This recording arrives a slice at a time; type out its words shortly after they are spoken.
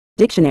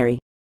Dictionary.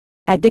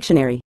 At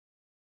dictionary.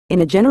 In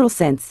a general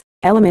sense,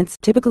 elements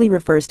typically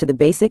refers to the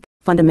basic,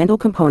 fundamental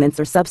components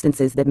or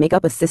substances that make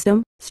up a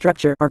system,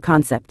 structure, or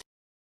concept.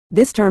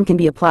 This term can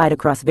be applied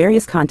across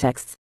various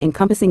contexts,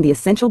 encompassing the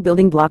essential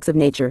building blocks of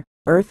nature,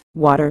 earth,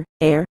 water,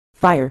 air,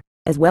 fire,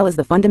 as well as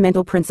the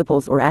fundamental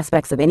principles or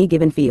aspects of any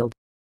given field.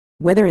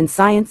 Whether in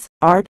science,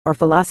 art, or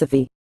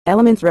philosophy,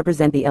 elements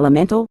represent the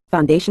elemental,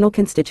 foundational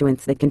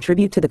constituents that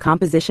contribute to the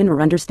composition or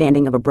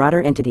understanding of a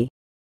broader entity.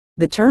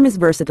 The term is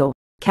versatile,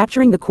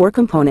 capturing the core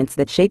components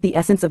that shape the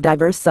essence of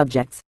diverse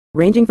subjects,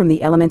 ranging from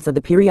the elements of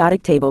the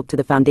periodic table to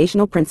the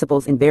foundational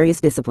principles in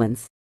various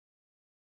disciplines.